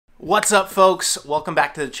What's up, folks? Welcome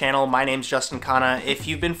back to the channel. My name's Justin Khanna. If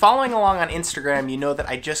you've been following along on Instagram, you know that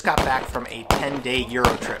I just got back from a 10-day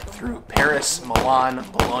Euro trip through Paris, Milan,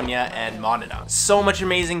 Bologna, and Modena. So much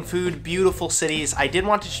amazing food, beautiful cities. I did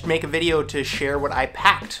want to make a video to share what I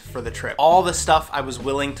packed for the trip. All the stuff I was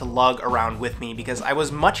willing to lug around with me because I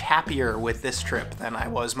was much happier with this trip than I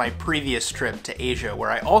was my previous trip to Asia,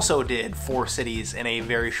 where I also did 4 cities in a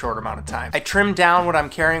very short amount of time. I trimmed down what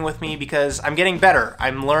I'm carrying with me because I'm getting better.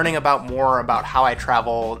 I'm learning more about how I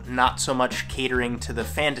travel, not so much catering to the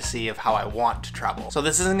fantasy of how I want to travel. So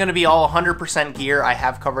this isn't going to be all 100% gear. I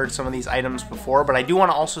have covered some of these items before, but I do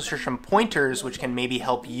want to also share some pointers which can maybe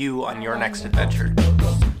help you on your next adventure.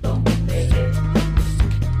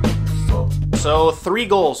 So 3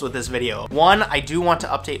 goals with this video. 1, I do want to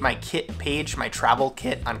update my kit page, my travel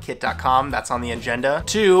kit on kit.com. That's on the agenda.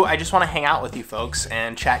 2, I just want to hang out with you folks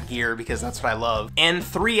and chat gear because that's what I love. And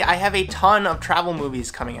 3, I have a ton of travel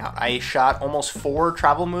movies coming out. I shot almost 4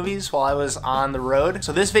 travel movies while I was on the road.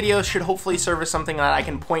 So this video should hopefully serve as something that I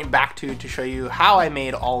can point back to show you how I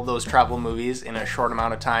made all of those travel movies in a short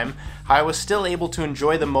amount of time, how I was still able to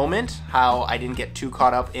enjoy the moment, how I didn't get too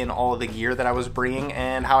caught up in all of the gear that I was bringing,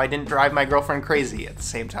 and how I didn't drive my girlfriend crazy at the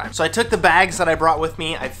same time. So I took the bags that I brought with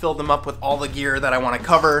me, I filled them up with all the gear that I want to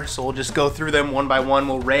cover, so we'll just go through them one by one.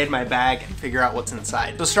 We'll raid my bag and figure out what's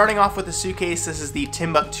inside. So starting off with the suitcase, this is the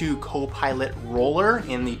Timbuktu Co-Pilot Roller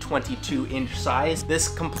in the 22-inch size. This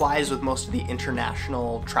complies with most of the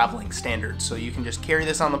international traveling standards, so you can just carry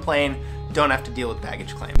this on the plane, don't have to deal with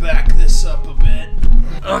baggage claim. Back this up a bit.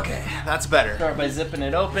 Okay, that's better. Start by zipping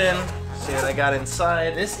it open. See what I got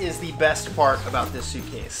inside. This is the best part about this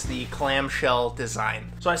suitcase, the clamshell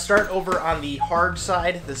design. So I start over on the hard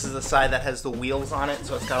side. This is the side that has the wheels on it,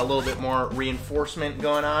 so it's got a little bit more reinforcement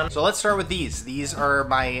going on. So let's start with these. These are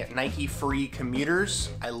my Nike Free commuters.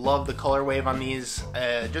 I love the color wave on these.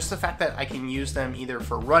 Just the fact that I can use them either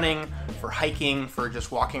for running, for hiking, for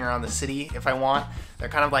just walking around the city if I want. They're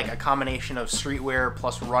kind of like a combination of streetwear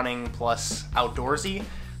plus running plus outdoorsy,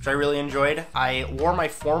 which I really enjoyed. I wore my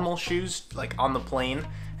formal shoes like on the plane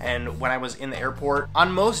and when I was in the airport.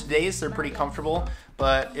 On most days they're pretty comfortable,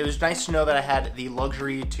 but it was nice to know that I had the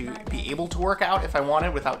luxury to be able to work out if I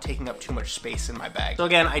wanted without taking up too much space in my bag. So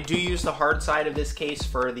again, I do use the hard side of this case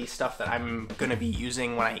for the stuff that I'm gonna be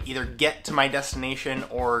using when I either get to my destination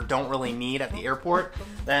or don't really need at the airport,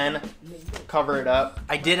 then cover it up.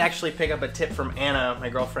 I did actually pick up a tip from Anna, my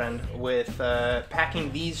girlfriend, with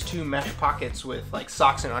packing these 2 mesh pockets with like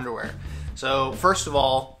socks and underwear. So first of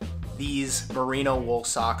all, these merino wool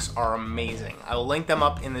socks are amazing. I will link them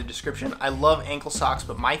up in the description. I love ankle socks,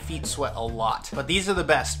 but my feet sweat a lot. But these are the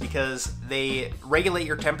best because they regulate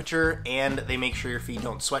your temperature and they make sure your feet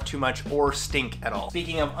don't sweat too much or stink at all.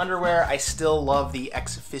 Speaking of underwear, I still love the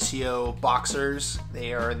Ex Officio boxers.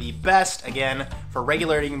 They are the best, again, for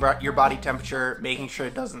regulating your body temperature, making sure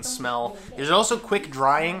it doesn't smell. There's also quick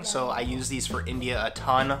drying, so I used these for India a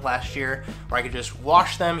ton last year, where I could just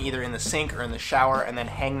wash them either in the sink or in the shower and then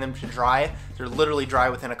hang them to dry. They're literally dry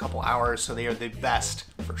within a couple hours, so they are the best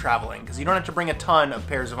for traveling because you don't have to bring a ton of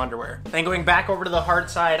pairs of underwear. Then going back over to the hard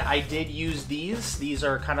side, I did use these. These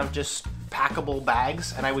are kind of just packable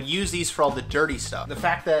bags, and I would use these for all the dirty stuff. The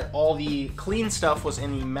fact that all the clean stuff was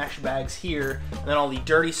in the mesh bags here, and then all the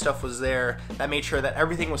dirty stuff was there, that made sure that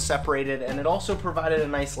everything was separated, and it also provided a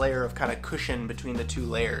nice layer of kind of cushion between the 2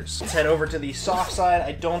 layers. Let's head over to the soft side.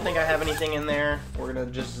 I don't think I have anything in there. We're gonna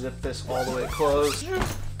just zip this all the way closed.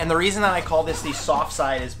 And the reason that I call this the soft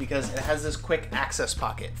side is because it has this quick access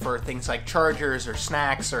pocket for things like chargers or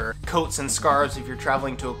snacks or coats and scarves if you're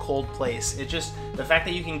traveling to a cold place. It's just the fact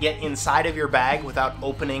that you can get inside of your bag without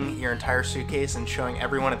opening your entire suitcase and showing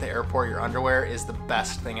everyone at the airport your underwear is the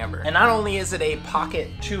best thing ever. And not only is it a pocket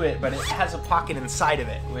to it, but it has a pocket inside of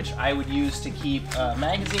it, which I would use to keep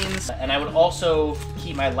magazines, and I would also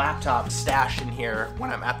keep my laptop stashed in here when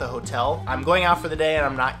I'm at the hotel. I'm going out for the day and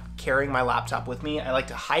I'm not carrying my laptop with me. I like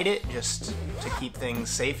to hide it just to keep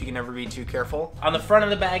things safe. You can never be too careful. On the front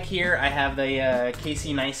of the bag here, I have the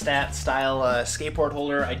Casey Neistat style skateboard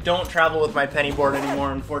holder. I don't travel with my penny board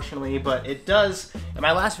anymore, unfortunately, but it does. In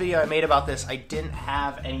my last video I made about this, I didn't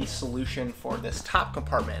have any solution for this top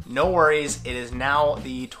compartment. No worries, it is now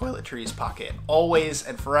the toiletries pocket. Always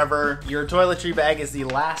and forever. Your toiletry bag is the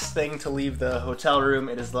last thing to leave the hotel room.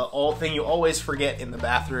 It is the thing you always forget in the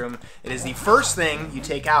bathroom. It is the first thing you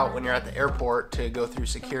take out when you're at the airport to go through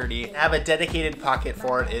security. Have a dedicated pocket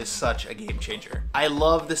for it is such a game changer. I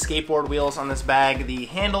love the skateboard wheels on this bag. The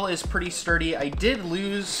handle is pretty sturdy. I did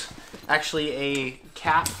lose actually a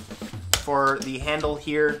cap for the handle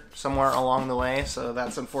here somewhere along the way, so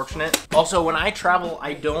that's unfortunate. Also, when I travel,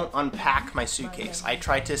 I don't unpack my suitcase. I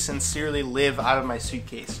try to sincerely live out of my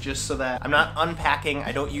suitcase just so that I'm not unpacking.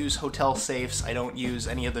 I don't use hotel safes. I don't use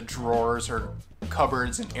any of the drawers or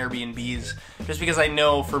cupboards and Airbnbs, just because I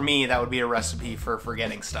know for me that would be a recipe for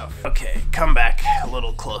forgetting stuff. Okay, come back a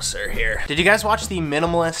little closer here. Did you guys watch the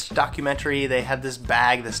Minimalist documentary? They had this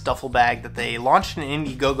bag, this duffel bag that they launched an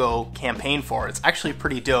Indiegogo campaign for. It's actually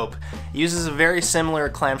pretty dope. It uses a very similar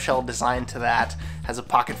clamshell design to that, has a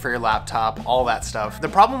pocket for your laptop, all that stuff. The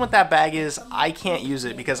problem with that bag is I can't use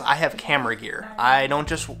it because I have camera gear. I don't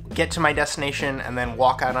just get to my destination and then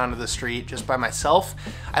walk out onto the street just by myself.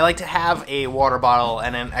 I like to have a water bottle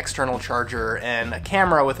and an external charger and a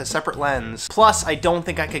camera with a separate lens. Plus, I don't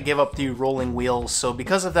think I could give up the rolling wheels, so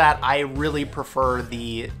because of that, I really prefer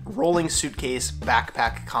the rolling suitcase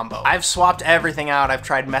backpack combo. I've swapped everything out. I've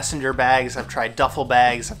tried messenger bags, I've tried duffel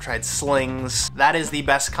bags, I've tried slings. That is the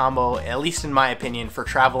best combo, at least in my opinion, for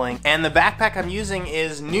traveling. And the backpack I'm using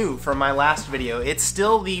is new from my last video. It's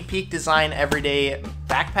still the Peak Design Everyday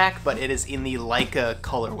backpack, but it is in the Leica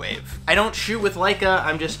color wave. I don't shoot with Leica,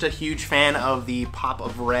 I'm just a huge fan of the pop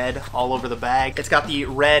of red all over the bag. It's got the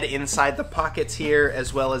red inside the pockets here,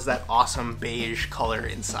 as well as that awesome beige color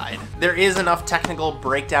inside. There is enough technical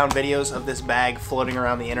breakdown videos of this bag floating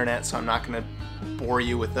around the internet, so I'm not gonna bore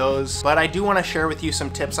you with those, but I do want to share with you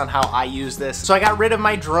some tips on how I use this. So I got rid of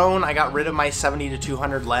my drone, I got rid of my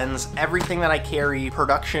 70-200 lens. Everything that I carry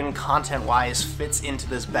production content wise fits into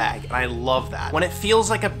this bag, and I love that. When it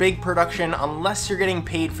feels like a big production, unless you're getting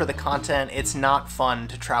paid for the content, it's not fun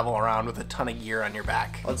to travel around with a ton of gear on your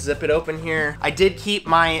back. Let's zip it open here. I did keep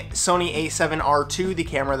my Sony a7R II, the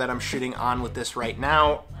camera that I'm shooting on with this right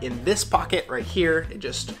now, in this pocket right here. It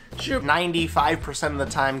just 95% of the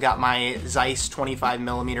time got my Zeiss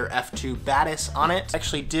 25mm f2 Batis on it.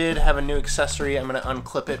 Actually did have a new accessory. I'm gonna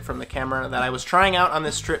unclip it from the camera that I was trying out on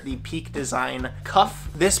this trip, the Peak Design cuff.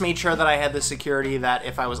 This made sure that I had the security that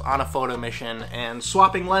if I was on a photo mission and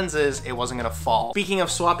swapping lenses, it wasn't gonna fall. Speaking of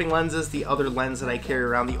swapping lenses, the other lens that I carry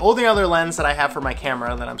around, the only other lens that I have for my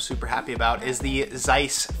camera that I'm super happy about is the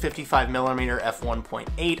Zeiss 55mm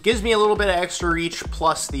f1.8. Gives me a little bit of extra reach,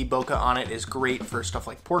 plus the bokeh on it is great for stuff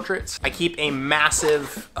like portraits. I keep a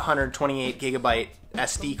massive 128 gigabyte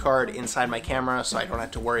SD card inside my camera, so I don't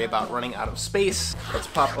have to worry about running out of space. Let's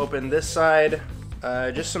pop open this side.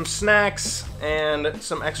 Just some snacks and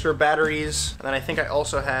some extra batteries. And then I think I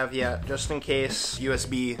also have, yeah, just in case,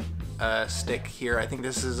 USB stick here. I think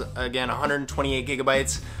this is, again, 128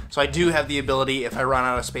 gigabytes. So I do have the ability, if I run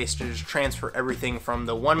out of space, to just transfer everything from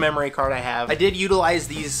the one memory card I have. I did utilize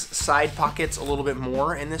these side pockets a little bit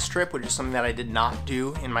more in this trip, which is something that I did not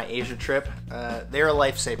do in my Asia trip. They're a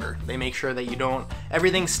lifesaver. They make sure that you don't,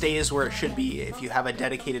 everything stays where it should be if you have a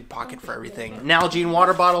dedicated pocket for everything. Nalgene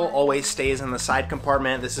water bottle always stays in the side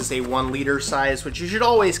compartment. This is a 1 liter size, which you should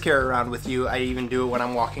always carry around with you. I even do it when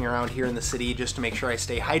I'm walking around here in the city just to make sure I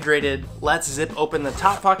stay hydrated. Let's zip open the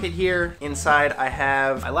top pocket here. Inside I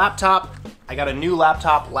have my laptop. I got a new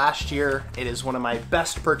laptop last year. It is one of my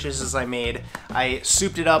best purchases I made. I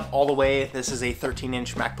souped it up all the way. This is a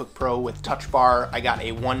 13-inch MacBook Pro with Touch Bar. I got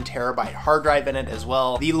a 1 terabyte hard drive in it as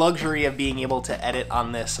well. The luxury of being able to edit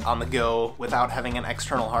on this on the go without having an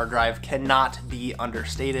external hard drive cannot be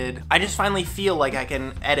understated. I just finally feel like I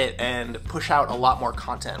can edit and push out a lot more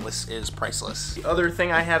content, which is priceless. The other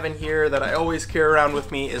thing I have in here that I always carry around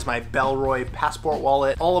with me is my Bellroy passport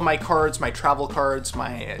wallet. All of my cards, my travel cards,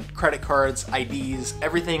 my credit cards, IDs,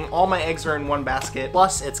 everything, all my eggs are in one basket.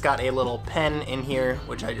 Plus it's got a little pen in here,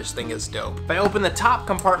 which I just think is dope. If I open the top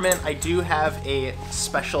compartment, I do have a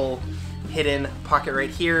special hidden pocket right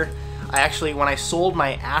here. I actually, when I sold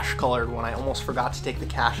my ash colored one, I almost forgot to take the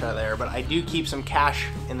cash out of there, but I do keep some cash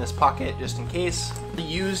in this pocket just in case. I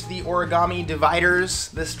used the origami dividers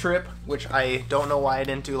this trip, which I don't know why I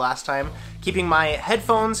didn't do last time. Keeping my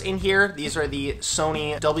headphones in here. These are the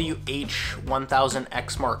Sony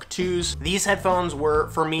WH-1000X Mark IIs. These headphones were,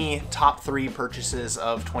 for me, top 3 purchases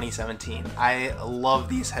of 2017. I love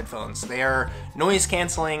these headphones. They are noise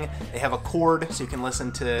canceling. They have a cord so you can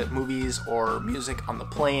listen to movies or music on the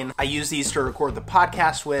plane. I use these to record the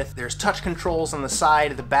podcast with. There's touch controls on the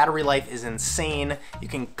side. The battery life is insane. You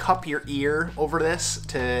can cup your ear over this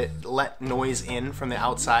to let noise in from the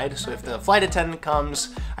outside. So if the flight attendant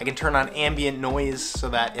comes, I can turn on ambient noise so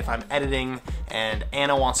that if I'm editing and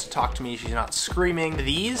Anna wants to talk to me, she's not screaming.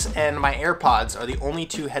 These and my AirPods are the only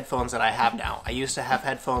 2 headphones that I have now. I used to have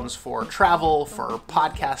headphones for travel, for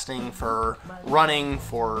podcasting, for running,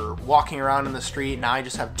 for walking around in the street. Now I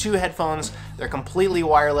just have 2 headphones. They're completely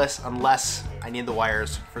wireless unless I need the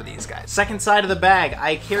wires for these guys. Second side of the bag,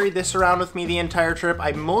 I carried this around with me the entire trip.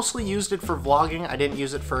 I mostly used it for vlogging. I didn't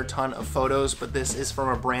use it for a ton of photos, but this is from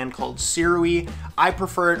a brand called Sirui. I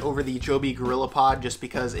prefer it over the Joby GorillaPod just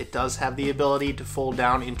because it does have the ability to fold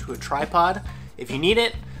down into a tripod if you need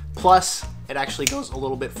it. Plus, it actually goes a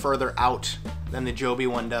little bit further out than the Joby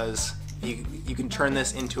one does. You can turn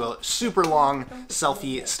this into a super long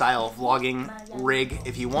selfie style vlogging rig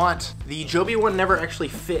if you want. The Joby one never actually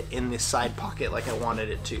fit in this side pocket like I wanted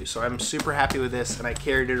it to, so I'm super happy with this and I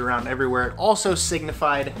carried it around everywhere. It also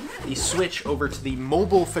signified the switch over to the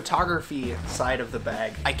mobile photography side of the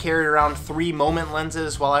bag. I carried around 3 moment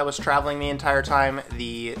lenses while I was traveling the entire time.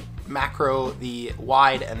 The macro, the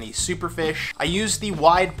wide, and the superfish. I used the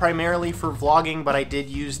wide primarily for vlogging, but I did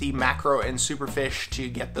use the macro and superfish to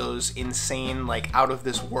get those insane, like out of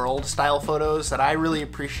this world style photos that I really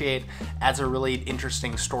appreciate. Adds a really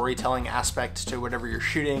interesting storytelling aspect to whatever you're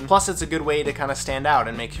shooting. Plus it's a good way to kind of stand out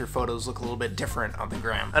and make your photos look a little bit different on the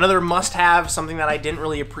gram. Another must-have, something that I didn't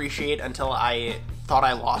really appreciate until I thought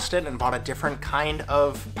I lost it and bought a different kind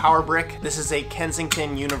of power brick. This is a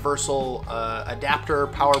Kensington Universal adapter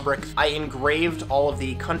power brick. I engraved all of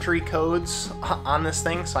the country codes on this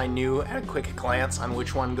thing, so I knew at a quick glance on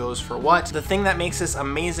which one goes for what. The thing that makes this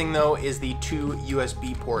amazing though is the 2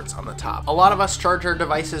 USB ports on the top. A lot of us charge our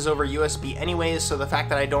devices over USB anyways, so the fact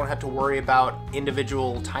that I don't have to worry about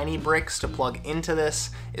individual tiny bricks to plug into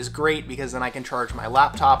this is great, because then I can charge my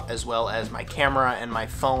laptop as well as my camera and my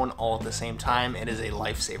phone all at the same time. It is a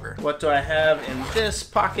lifesaver. What do I have in this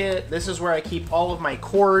pocket? This is where I keep all of my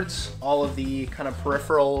cords, all of the kind of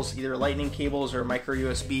peripherals, either lightning cables or micro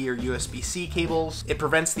USB or USB-C cables. It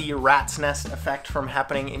prevents the rat's nest effect from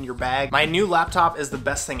happening in your bag. My new laptop is the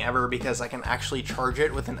best thing ever because I can actually charge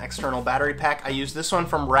it with an external battery pack. I use this one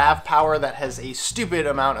from Rav Power that has a stupid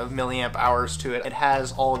amount of milliamp hours to it. It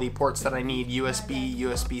has all of the ports that I need, USB,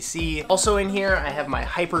 USB-C. Also in here, I have my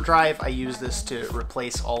hyperdrive. I use this to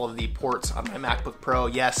replace all of the ports on my MacBook Pro.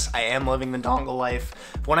 Yes, I am living the dongle life.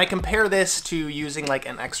 When I compare this to using like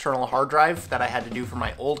an external hard drive that I had to do for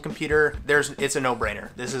my old computer, it's a no-brainer.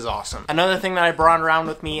 This is awesome. Another thing that I brought around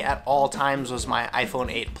with me at all times was my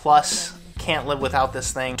iPhone 8 Plus. Can't live without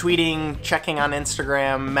this thing. Tweeting, checking on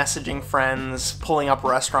Instagram, messaging friends, pulling up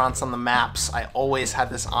restaurants on the maps. I always had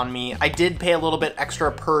this on me. I did pay a little bit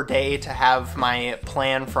extra per day to have my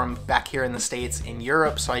plan from back here in the States in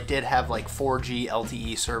Europe, so I did have like 4G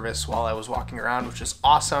LTE service while I was walking around, which is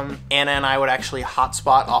awesome. Anna and I would actually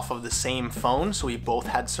hotspot off of the same phone, so we both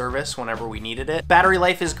had service whenever we needed it. Battery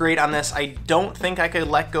life is great on this. I don't think I could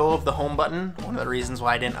let go of the home button, one of the reasons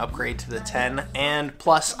why I didn't upgrade to the 10, and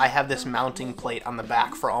plus I have this mounting plate on the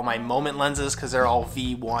back for all my moment lenses because they're all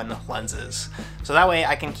V1 lenses. So that way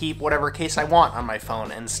I can keep whatever case I want on my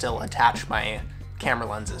phone and still attach my camera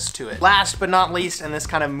lenses to it. Last but not least, and this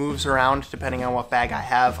kind of moves around depending on what bag I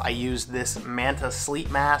have, I use this Manta sleep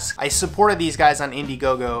mask. I supported these guys on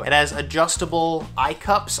Indiegogo. It has adjustable eye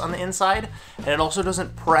cups on the inside, and it also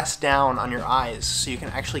doesn't press down on your eyes, so you can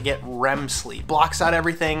actually get REM sleep. Blocks out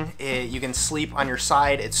everything. You can sleep on your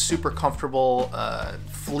side. It's super comfortable,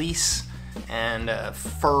 fleece and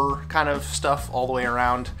fur kind of stuff all the way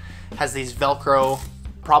around. Has these Velcro.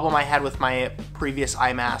 Problem I had with my previous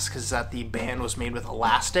eye mask is that the band was made with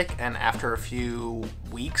elastic, and after a few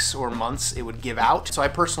weeks or months it would give out. So I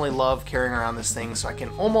personally love carrying around this thing, so I can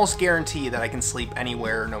almost guarantee that I can sleep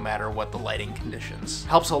anywhere no matter what the lighting conditions.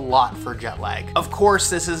 Helps a lot for jet lag. Of course,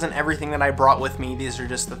 this isn't everything that I brought with me. These are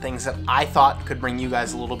just the things that I thought could bring you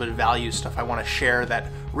guys a little bit of value, stuff I want to share that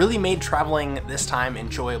really made traveling this time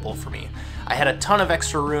enjoyable for me. I had a ton of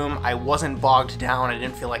extra room, I wasn't bogged down, I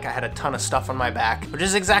didn't feel like I had a ton of stuff on my back, which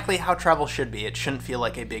is exactly how travel should be. It shouldn't feel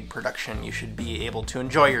like a big production. You should be able to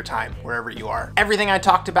enjoy your time wherever you are. Everything I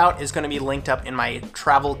talked about is going to be linked up in my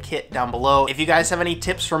travel kit down below. If you guys have any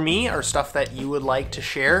tips for me or stuff that you would like to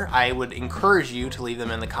share, I would encourage you to leave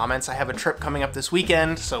them in the comments. I have a trip coming up this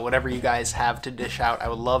weekend, so whatever you guys have to dish out, I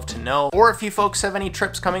would love to know. Or if you folks have any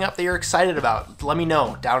trips coming up that you're excited about, let me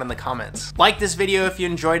know down in the comments. Like this video if you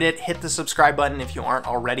enjoyed it, hit the subscribe button if you aren't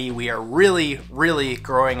already. We are really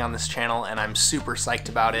growing on this channel and I'm super psyched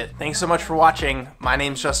about it. Thanks so much for watching. My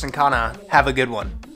name's Justin Khanna. Have a good one.